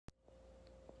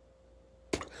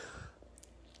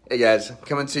Hey guys,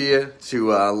 coming to you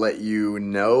to let you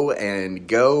know and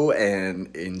go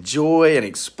and enjoy and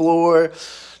explore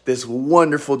this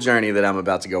wonderful journey that I'm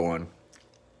about to go on.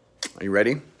 Are you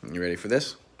ready? You ready for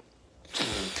this?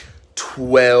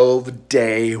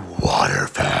 12-day water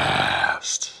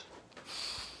fast.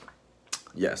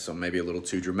 Yeah, so maybe a little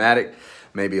too dramatic,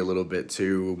 maybe a little bit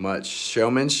too much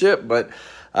showmanship, but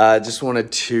I just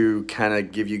wanted to kind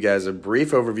of give you guys a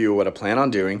brief overview of what I plan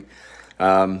on doing.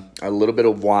 A little bit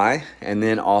of why, and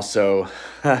then also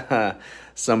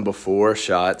some before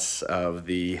shots of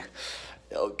the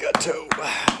El Gato,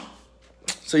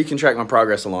 so you can track my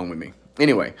progress along with me.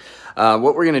 Anyway,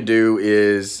 what we're gonna do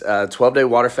is 12-day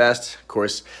water fast. Of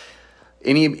course,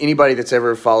 anybody that's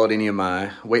ever followed any of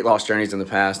my weight loss journeys in the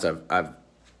past, I've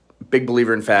big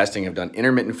believer in fasting. I've done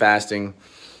intermittent fasting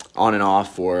on and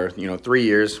off for 3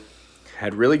 years.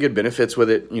 Had really good benefits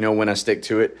with it. When I stick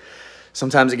to it.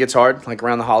 Sometimes it gets hard, like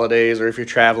around the holidays or if you're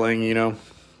traveling,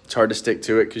 it's hard to stick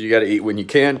to it because you got to eat when you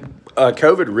can.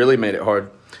 COVID really made it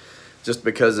hard just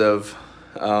because of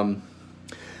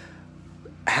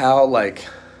how, I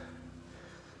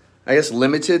guess,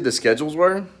 limited the schedules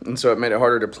were. And so it made it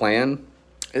harder to plan.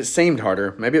 It seemed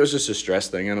harder. Maybe it was just a stress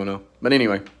thing. I don't know. But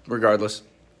anyway, regardless.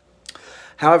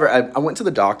 However, I went to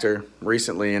the doctor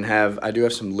recently and I do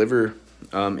have some liver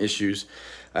issues.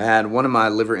 I had one of my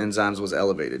liver enzymes was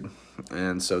elevated.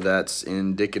 And so that's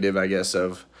indicative, I guess,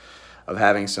 of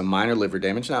having some minor liver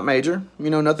damage, not major,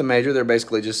 nothing major. They're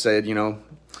basically just said,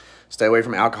 stay away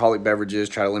from alcoholic beverages,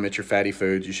 try to limit your fatty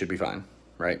foods, you should be fine,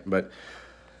 right? But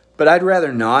I'd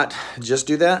rather not just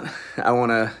do that. I want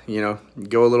to,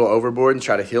 go a little overboard and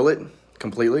try to heal it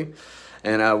completely.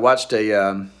 And I watched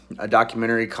a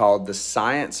documentary called The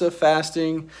Science of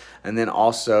Fasting, and then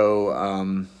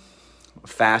also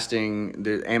fasting.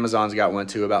 The Amazon's got one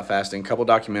too about fasting. A couple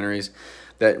documentaries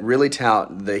that really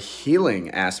tout the healing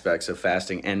aspects of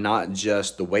fasting and not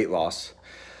just the weight loss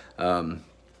and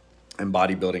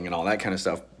bodybuilding and all that kind of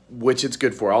stuff, which it's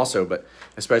good for also, but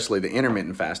especially the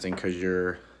intermittent fasting because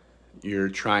you're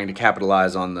trying to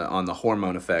capitalize on the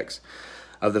hormone effects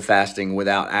of the fasting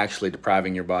without actually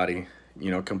depriving your body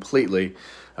completely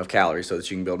of calories so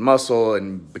that you can build muscle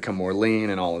and become more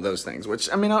lean and all of those things,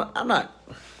 which, I mean, I'm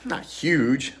not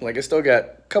huge. I still got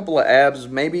a couple of abs,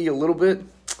 maybe a little bit.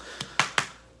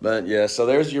 But yeah, so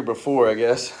there's your before, I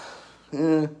guess.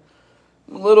 A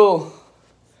little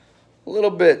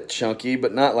bit chunky,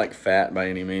 but not like fat by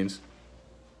any means.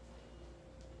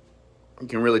 You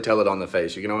can really tell it on the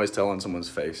face. You can always tell on someone's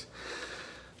face.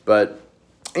 But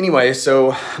anyway,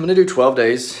 so I'm going to do 12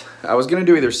 days. I was going to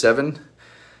do either 7,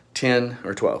 10,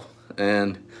 or 12.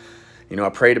 And I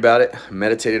prayed about it,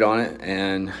 meditated on it,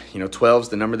 and 12 is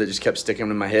the number that just kept sticking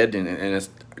in my head, and it's,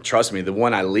 trust me, the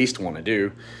one I least want to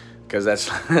do, because that's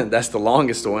that's the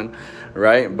longest one,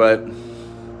 right? But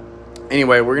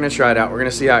anyway, we're gonna try it out. We're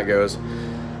gonna see how it goes.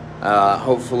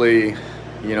 Hopefully,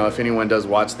 if anyone does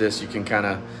watch this, you can kind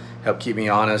of help keep me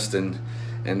honest and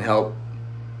help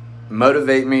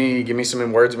motivate me, give me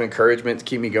some words of encouragement to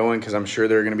keep me going, because I'm sure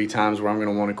there are gonna be times where I'm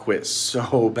gonna want to quit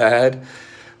so bad.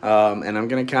 And I'm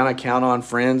going to kind of count on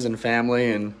friends and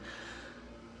family and,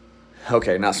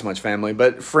 okay, not so much family,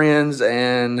 but friends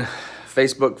and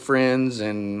Facebook friends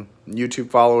and YouTube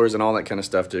followers and all that kind of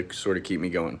stuff to sort of keep me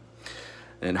going.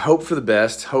 And hope for the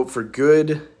best, hope for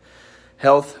good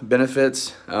health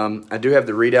benefits. I do have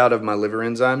the readout of my liver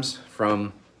enzymes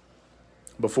from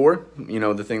before,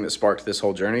 the thing that sparked this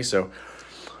whole journey. So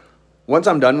once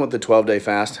I'm done with the 12-day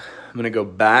fast, I'm going to go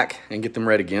back and get them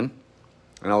read again.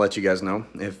 And I'll let you guys know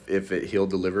if it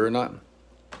healed the liver or not.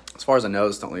 As far as I know,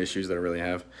 it's the only issues that I really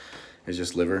have is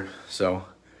just liver. So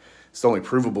it's the only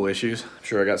provable issues. I'm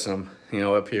sure I got some,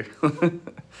 up here.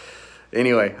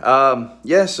 Anyway,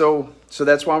 yeah, so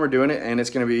that's why we're doing it. And it's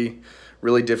going to be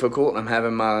really difficult. I'm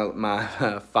having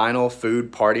my final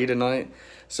food party tonight,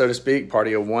 so to speak.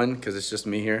 Party of one, because it's just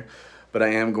me here. But I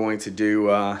am going to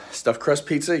do stuffed crust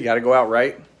pizza. You got to go out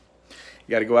right.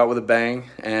 You got to go out with a bang,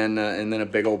 and then a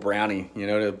big old brownie,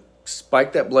 to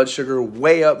spike that blood sugar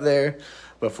way up there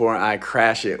before I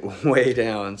crash it way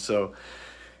down. So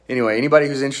anyway, anybody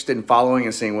who's interested in following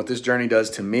and seeing what this journey does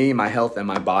to me, my health, and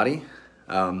my body,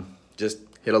 just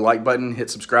hit a like button, hit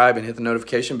subscribe, and hit the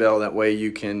notification bell. That way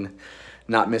you can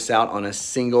not miss out on a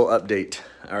single update.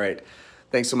 All right.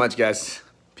 Thanks so much, guys.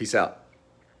 Peace out.